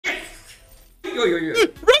oi, oi,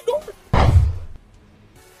 oi.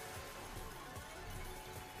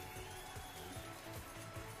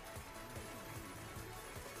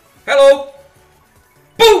 Hello!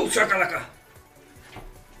 Boom, shakalaka!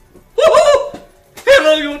 Woohoo!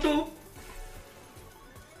 Hello, YouTube!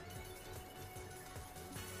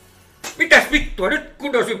 Mitäs vittua? Nyt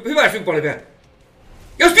kun on hyvä symboli vielä.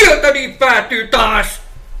 Ja sieltä niin päätyy taas!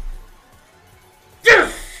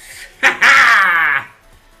 Yes! Haha!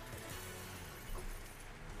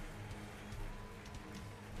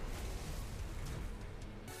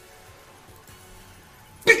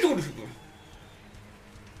 Vitun symboli!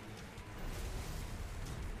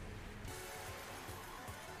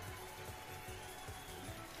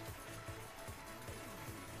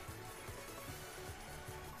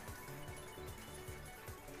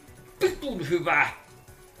 Vitun hyvä!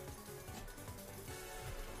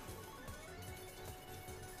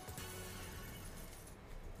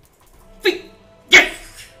 Yes!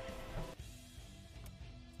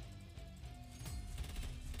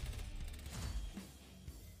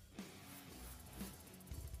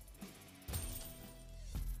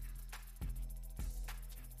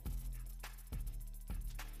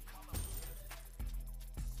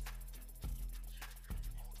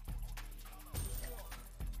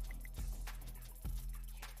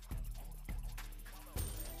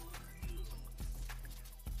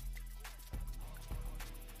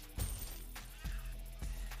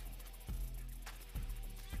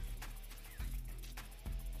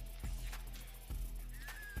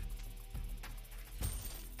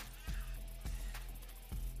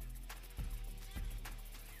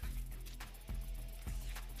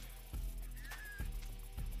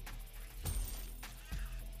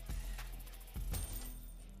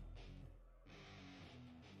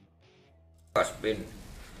 Kasvin.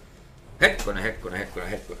 Hetkonen.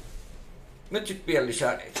 Nyt sit vielä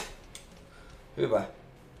lisää niitä. Hyvä.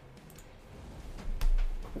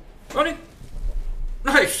 Noniin.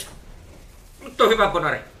 Nice. Nyt on hyvä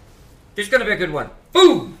ponari. This gonna be a good one.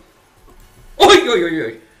 Boom!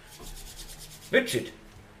 Oi. Nyt sit.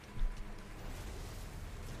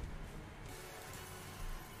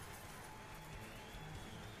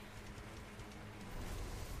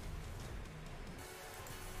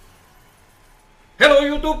 Hello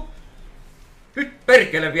YouTube! Nyt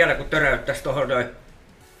perkele vielä kun töräyttäis tohon noin.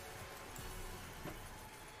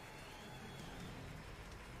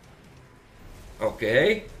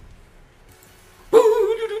 Okei.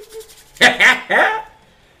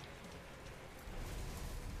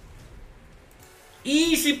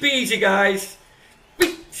 Easy peasy guys!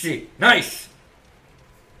 Vitsi! Nice!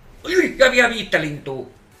 Ja vielä 5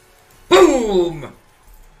 lintuu. Boom!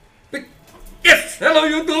 Yes! Hello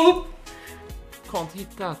YouTube! Can't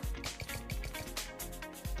hit that.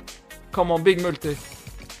 Come on, big multi.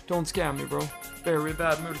 Don't scam me, bro. Very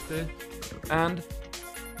bad multi. And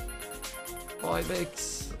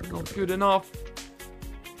 5x. Not good enough.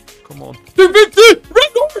 Come on. 250!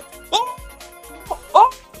 Red door! Oh! Oh!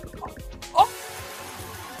 Oh!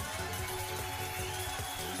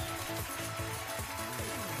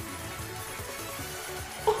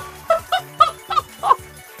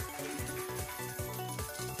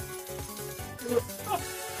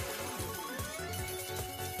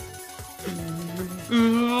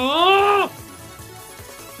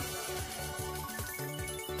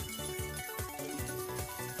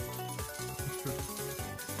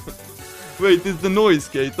 Wait, is the noise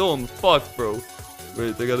gate on? Fuck, bro.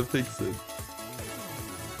 Wait, I gotta fix it.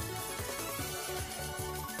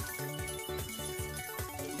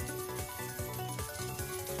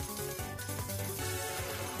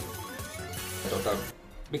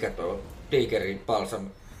 Mikä toi on? Tigerin balsam.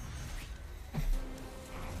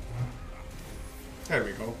 There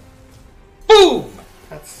we go. Boom!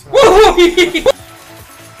 That's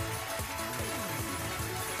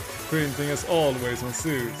Printing as always on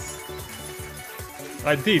Zeus.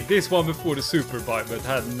 I did this one before the super buy, but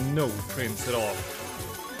had no prints at all.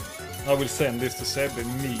 I will send this to Seb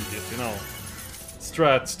immediately now.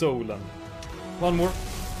 Strat stolen. One more.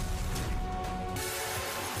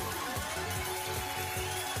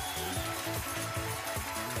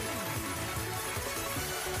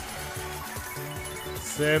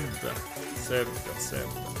 Seb.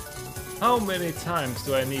 How many times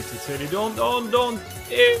do I need to tell you? Don't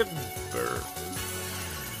ever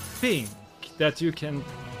think that you can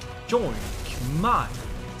join my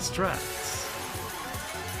strats.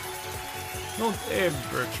 Don't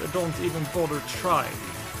ever, don't even bother trying.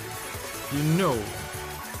 You know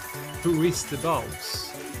who is the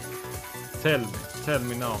boss. Tell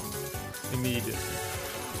me now, immediately.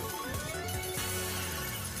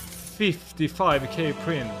 55k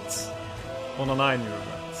prints On a 9-euro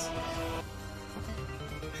bet.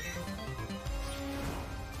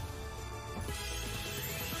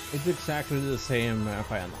 It's exactly the same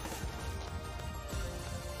final.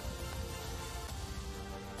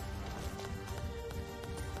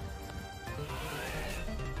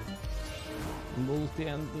 Multi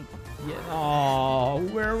and yeah. Oh,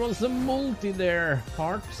 where was the multi there?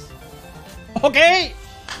 Hearts. Okay.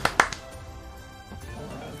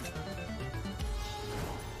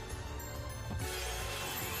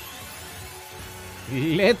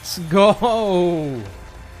 Let's go.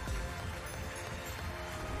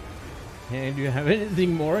 Hey, do you have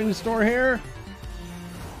anything more in store here?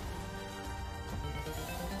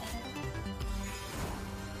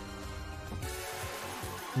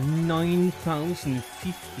 $9,052.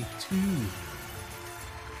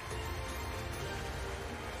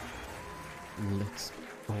 Let's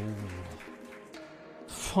go.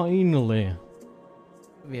 Finally,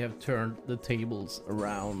 we have turned the tables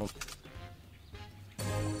around.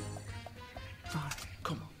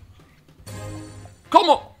 Come on. Come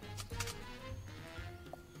on!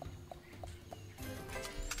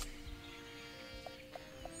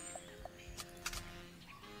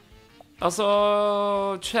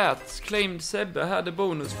 Also, chat claimed Sebbe had a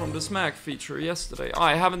bonus from the smack feature yesterday.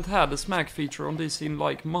 I haven't had a smack feature on this in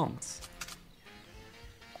like months.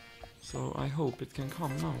 So I hope it can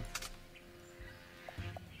come now.